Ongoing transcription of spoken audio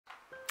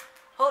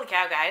Holy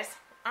cow, guys.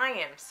 I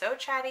am so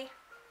chatty.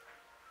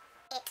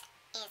 It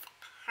is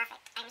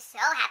perfect. I'm so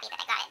happy that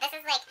I got it. This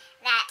is like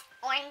that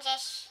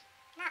orangish,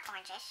 not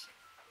orangish.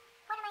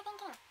 What am I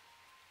thinking?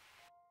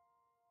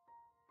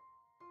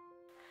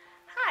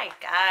 Hi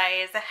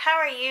guys, how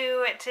are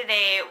you?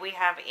 Today we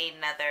have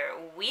another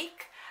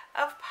week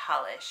of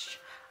polish.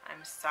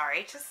 I'm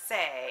sorry to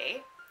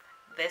say,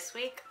 this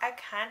week I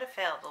kind of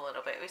failed a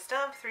little bit. We still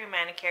have 3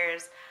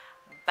 manicures,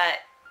 but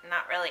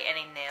not really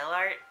any nail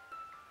art.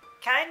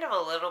 Kind of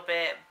a little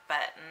bit,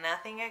 but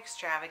nothing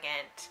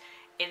extravagant.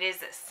 It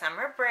is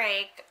summer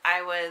break.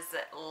 I was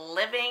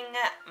living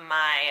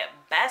my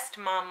best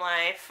mom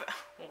life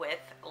with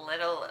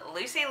little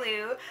Lucy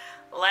Lou.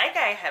 Like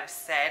I have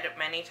said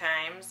many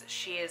times,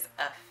 she is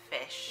a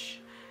fish.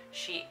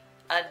 She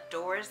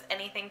adores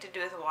anything to do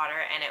with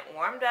water, and it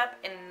warmed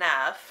up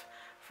enough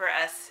for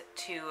us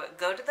to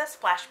go to the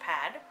splash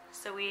pad.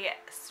 So we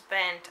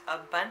spent a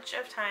bunch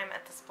of time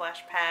at the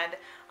splash pad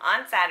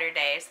on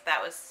Saturday, so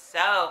that was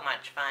so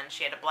much fun.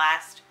 She had a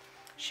blast.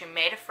 She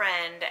made a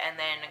friend and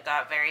then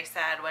got very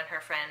sad when her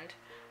friend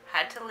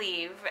had to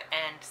leave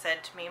and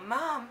said to me,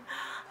 "Mom,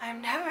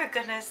 I'm never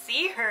gonna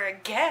see her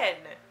again."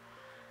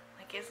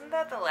 Like, isn't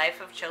that the life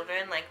of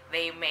children? Like,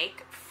 they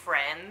make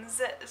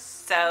friends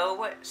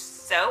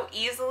so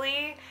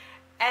easily,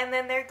 and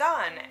then they're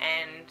gone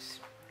and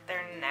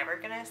they're never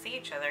gonna see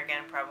each other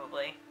again,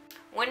 probably.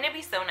 Wouldn't it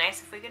be so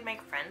nice if we could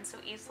make friends so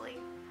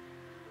easily?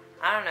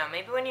 I don't know,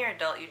 maybe when you're an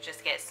adult you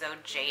just get so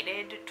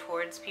jaded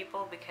towards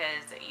people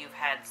because you've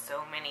had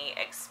so many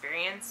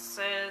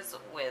experiences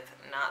with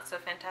not so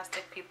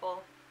fantastic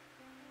people.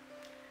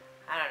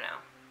 I don't know,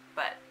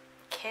 but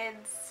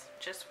kids,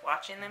 just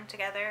watching them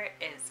together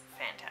is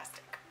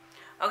fantastic.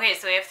 Okay,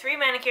 so we have 3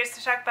 manicures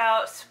to talk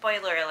about.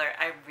 Spoiler alert,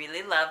 I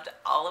really loved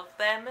all of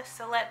them,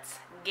 so let's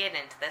get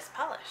into this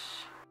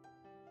polish.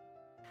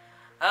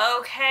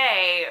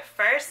 Okay,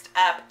 first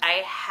up,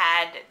 I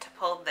had to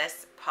pull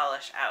this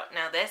polish out.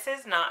 Now, this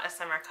is not a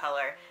summer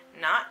color,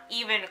 not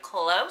even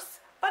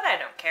close, but I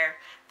don't care.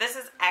 This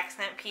is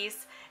Accent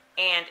Piece,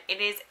 and it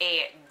is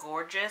a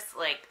gorgeous,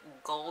 like,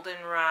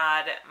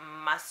 goldenrod,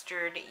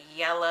 mustard,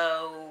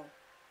 yellow,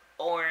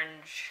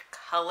 orange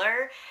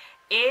color.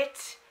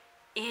 It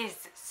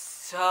is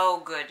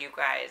so good, you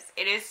guys.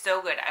 It is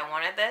so good. I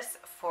wanted this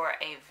for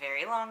a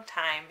very long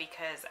time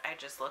because I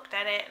just looked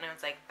at it and I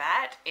was like,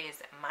 that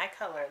is my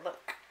color.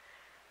 Look,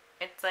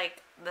 it's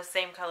like the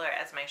same color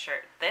as my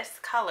shirt. This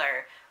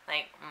color,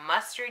 like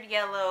mustard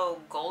yellow,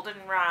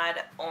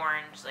 goldenrod,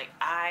 orange, like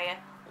I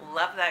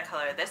love that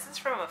color. This is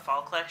from a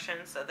fall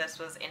collection, so this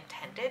was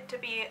intended to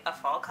be a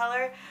fall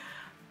color,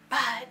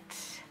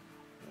 but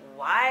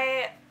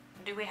why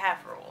do we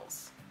have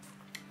rules?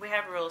 We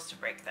have rules to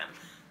break them.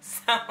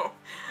 So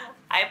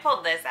I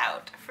pulled this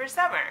out for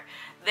summer.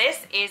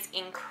 This is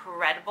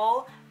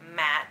incredible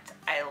matte.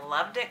 I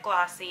loved it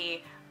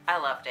glossy. I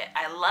loved it.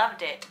 I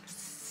loved it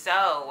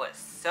so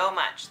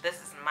much. This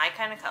is my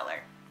kind of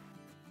color.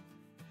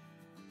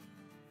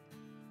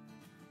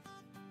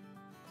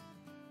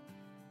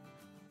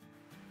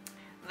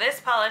 This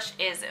polish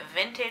is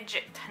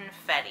Vintage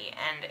Confetti,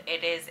 and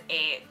it is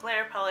a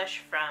glitter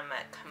polish from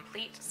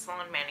Complete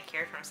Salon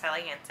Manicure from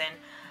Sally Hansen.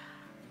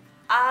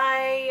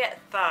 I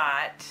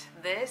thought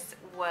this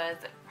was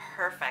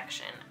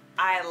perfection.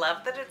 I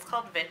love that it's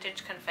called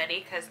Vintage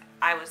Confetti because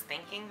I was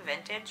thinking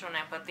vintage when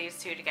I put these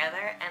two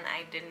together and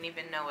I didn't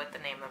even know what the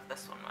name of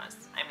this one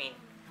was. I mean,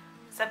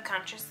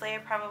 subconsciously I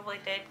probably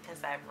did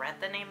because I've read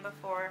the name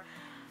before.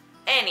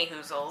 Any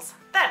hoozles,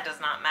 that does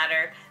not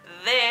matter.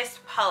 This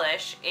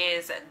polish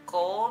is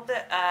gold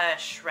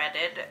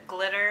shredded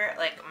glitter,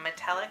 like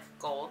metallic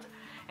gold.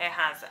 It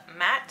has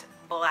matte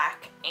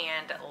black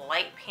and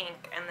light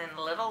pink and then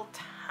little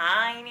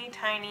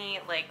tiny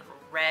like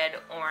red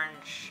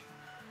orange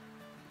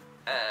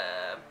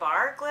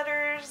bar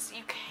glitters.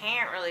 You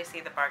can't really see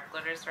the bar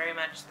glitters very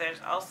much.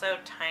 There's also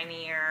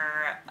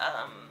tinier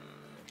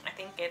I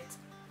think it's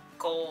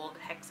gold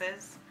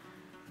hexes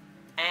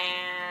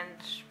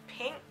and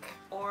pink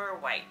or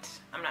white,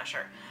 I'm not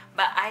sure,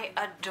 but I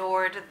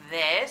adored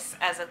this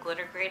as a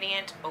glitter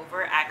gradient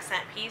over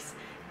Accent Piece.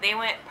 They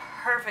went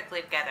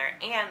perfectly together,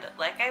 and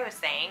like I was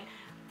saying,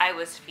 I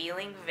was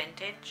feeling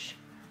vintage,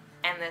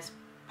 and this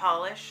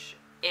polish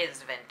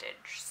is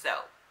vintage,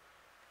 so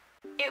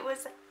it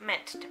was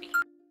meant to be.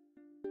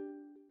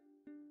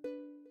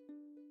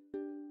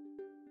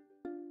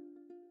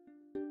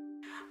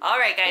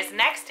 Alright guys,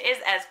 next is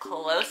as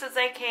close as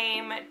I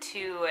came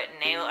to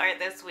nail art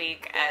this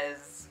week,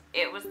 as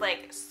it was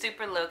like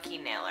super low-key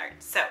nail art.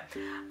 So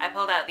I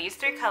pulled out these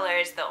 3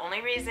 colors. The only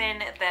reason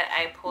that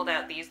I pulled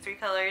out these 3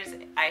 colors,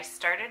 I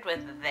started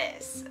with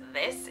this.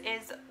 This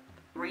is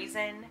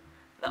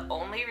the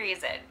only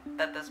reason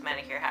that this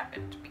manicure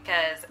happened,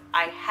 because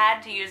I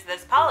had to use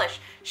this polish.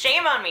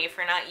 Shame on me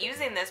for not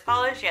using this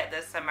polish yet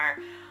this summer.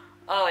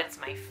 Oh, it's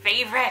my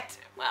favorite.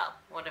 Well,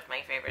 one of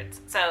my favorites.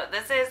 So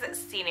this is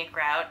Scenic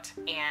Rout,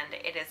 and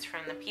it is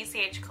from the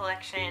PCH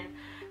collection.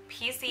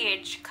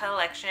 PCH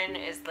collection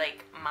is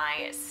like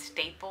my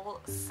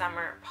staple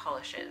summer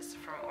polishes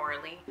from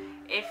Orly.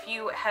 If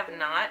you have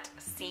not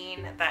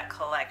seen that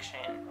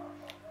collection,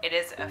 it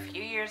is a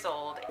few years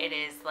old. It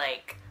is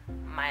like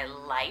my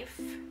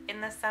life in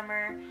the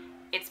summer.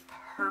 It's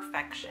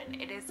perfection.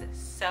 It is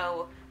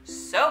so,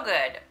 so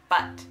good,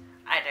 but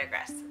I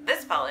digress.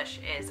 This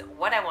polish is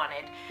what I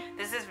wanted.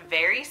 This is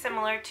very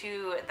similar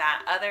to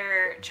that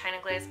other China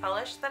Glaze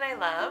polish that I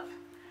love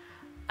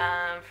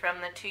from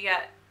the Too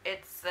Yacht.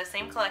 It's the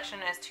same collection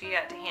as Too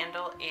Yacht to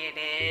Handle.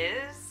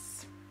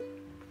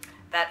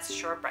 That's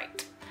Shore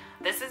Bright.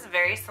 This is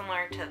very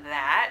similar to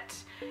that.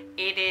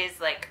 It is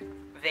like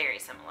very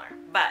similar.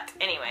 But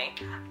anyway,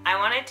 I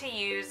wanted to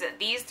use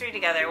these three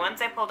together.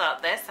 Once I pulled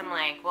out this, I'm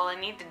like, well, I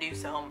need to do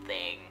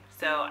something.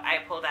 So I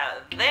pulled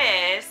out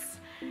this,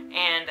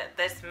 and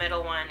this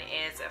middle one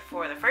is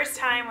For the First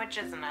Time, which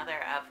is another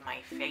of my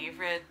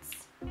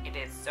favorites. It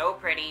is so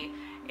pretty.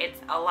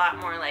 It's a lot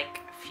more like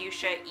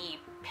fuchsia-y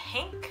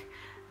pink.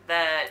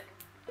 The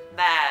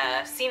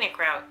Scenic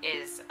Rout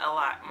is a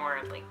lot more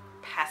like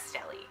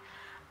pastel-y.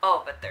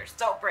 Oh, but they're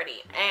so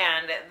pretty.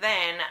 And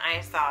then I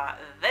saw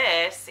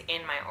this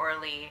in my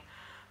Orly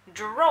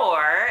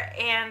drawer,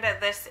 and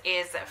this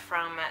is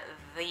from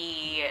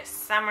the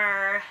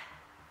Summer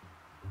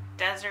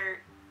Desert,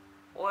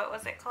 what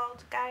was it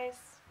called, guys?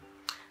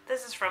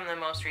 This is from the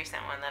most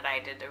recent one that I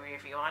did the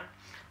review on.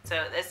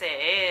 So this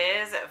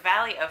is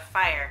Valley of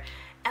Fire.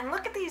 And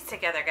look at these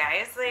together,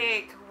 guys.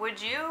 Like,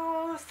 would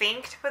you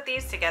think to put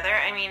these together?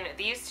 I mean,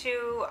 these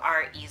two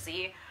are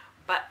easy,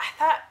 but I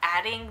thought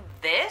adding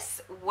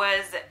this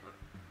was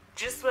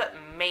just what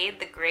made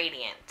the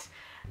gradient.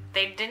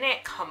 They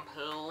didn't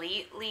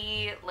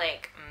completely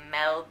like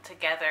meld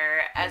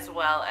together as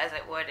well as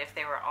it would if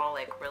they were all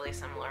like really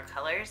similar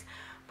colors,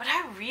 but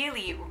I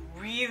really,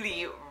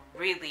 really,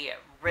 really,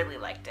 really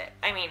liked it.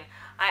 I mean,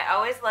 I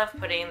always love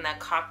putting the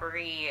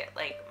coppery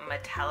like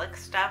metallic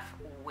stuff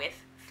with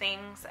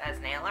things as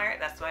nail art.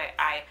 That's why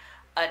I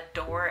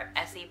adore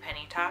Essie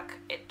Penny Talk.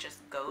 It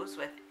just goes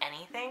with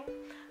anything.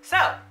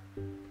 So,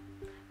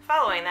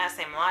 following that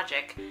same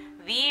logic,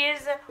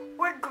 these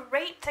were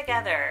great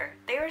together.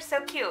 They were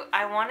so cute.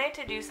 I wanted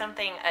to do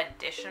something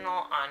additional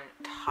on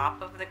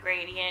top of the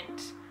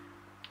gradient,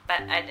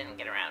 but I didn't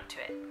get around to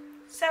it.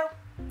 So,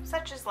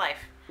 such is life.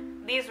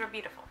 These were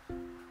beautiful.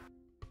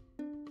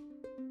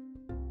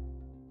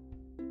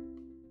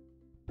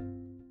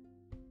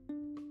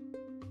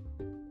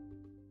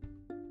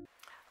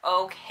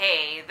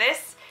 Okay,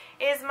 this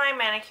is my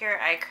manicure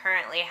I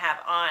currently have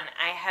on.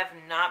 I have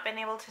not been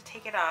able to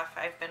take it off.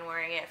 I've been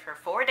wearing it for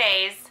 4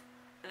 days.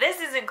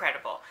 This is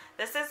incredible.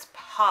 This is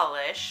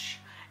Pahlish,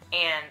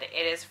 and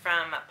it is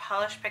from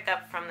Polish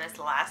pickup from this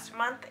last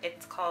month.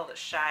 It's called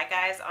Shy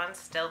Guys on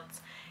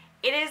Stilts.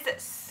 It is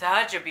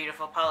such a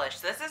beautiful polish.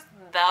 This is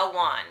the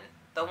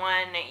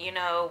one, you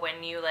know,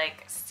 when you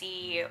like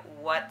see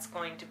what's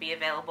going to be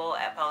available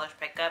at Polish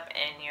pickup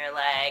and you're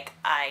like,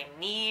 I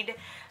need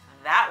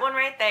that one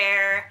right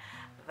there.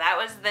 That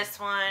was this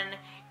one.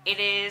 It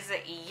is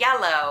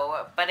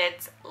yellow, but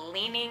it's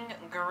leaning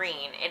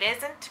green. It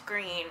isn't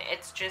green,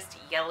 it's just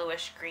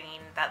yellowish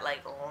green, that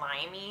like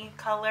limey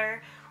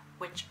color,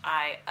 which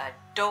I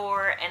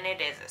adore, and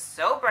it is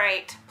so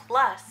bright.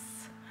 Plus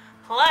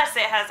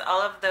it has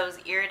all of those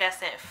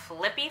iridescent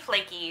flippy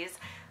flakies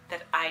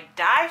that I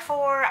die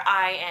for.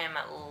 I am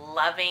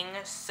loving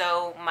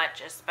so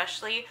much,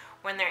 especially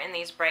when they're in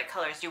these bright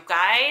colors. You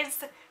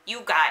guys,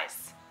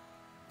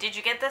 did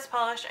you get this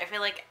polish? I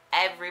feel like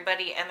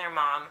everybody and their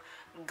mom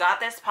got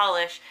this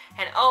polish,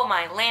 and oh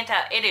my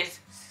Lanta, it is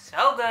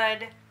so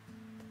good.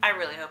 I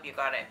really hope you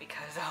got it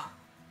because, oh,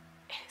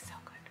 it is so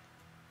good.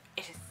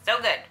 It is so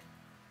good.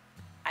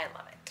 I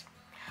love it.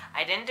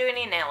 I didn't do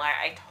any nail art.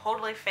 I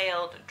totally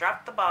failed,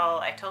 dropped the ball.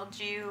 I told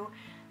you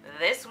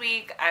this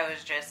week I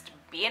was just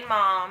being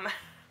mom.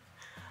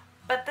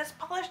 But this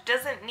polish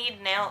doesn't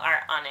need nail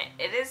art on it.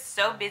 It is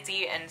so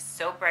busy and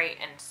so bright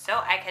and so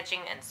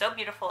eye-catching and so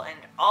beautiful and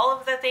all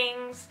of the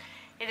things.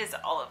 It is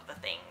all of the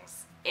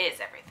things. It is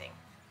everything.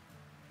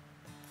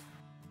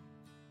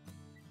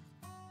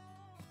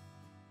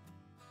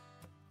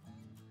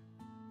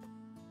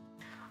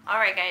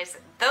 Alright guys,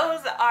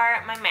 those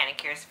are my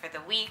manicures for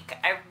the week.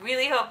 I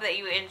really hope that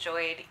you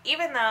enjoyed.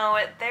 Even though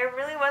there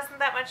really wasn't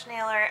that much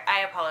nail art,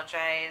 I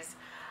apologize.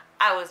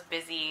 I was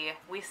busy.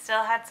 We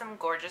still had some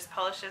gorgeous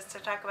polishes to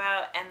talk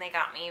about, and they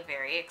got me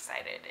very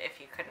excited,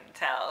 if you couldn't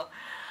tell.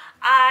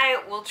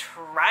 I will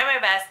try my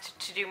best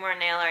to do more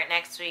nail art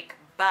next week,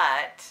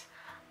 but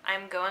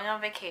I'm going on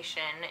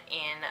vacation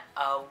in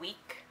a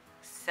week,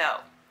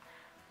 so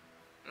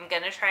I'm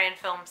gonna try and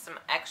film some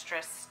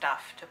extra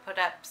stuff to put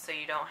up so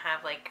you don't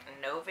have like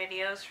no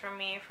videos from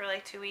me for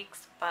like 2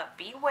 weeks, but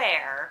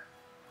beware,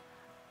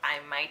 I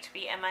might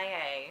be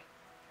MIA.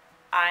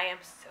 I am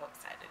so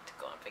excited to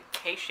go on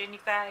vacation, you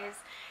guys.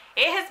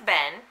 It has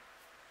been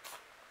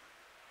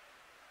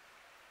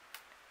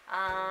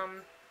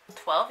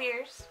 12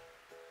 years.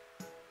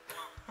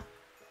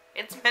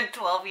 It's been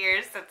 12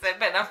 years since I've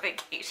been on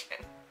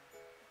vacation.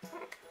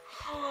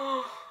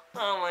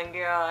 Oh my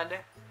god.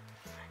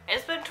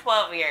 It's been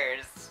 12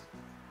 years.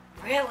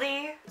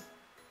 Really?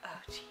 Oh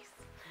jeez.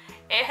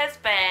 It has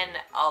been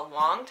a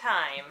long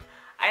time.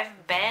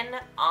 I've been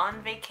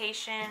on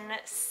vacation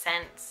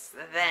since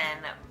then,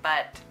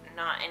 but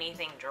not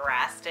anything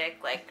drastic,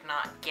 like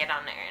not get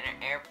on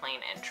an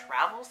airplane and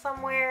travel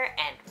somewhere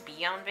and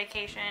be on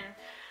vacation.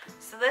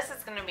 So this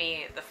is gonna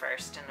be the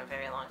first in a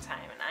very long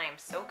time, and I am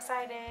so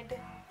excited.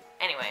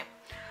 Anyway,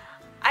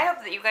 I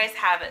hope that you guys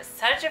have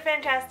such a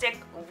fantastic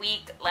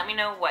week. Let me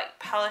know what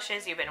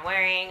polishes you've been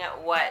wearing,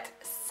 what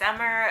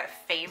summer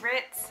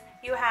favorites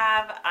you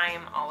have. I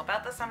am all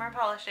about the summer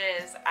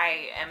polishes.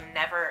 I am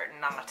never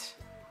not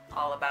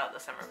all about the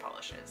summer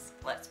polishes.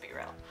 Let's be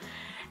real.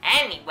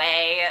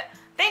 Anyway,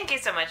 thank you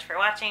so much for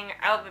watching.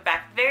 I will be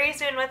back very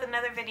soon with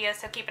another video,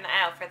 so keep an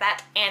eye out for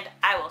that, and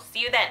I will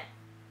see you then.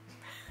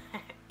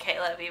 Okay,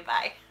 love you,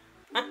 bye.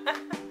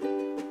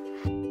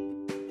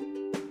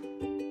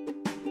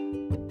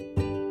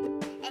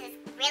 This is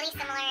really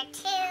similar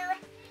to,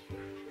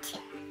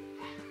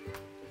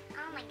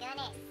 oh my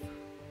goodness.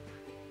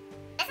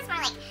 This is more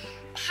like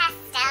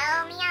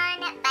pastel neon,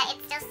 but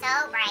it's still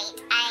so bright.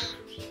 I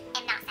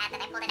am not sad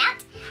that I pulled it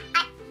out.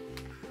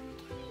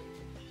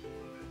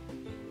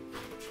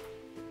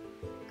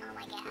 Oh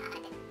my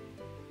god.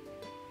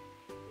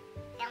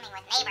 Filming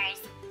with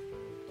neighbors.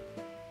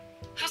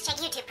 Hashtag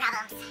YouTube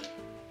problems.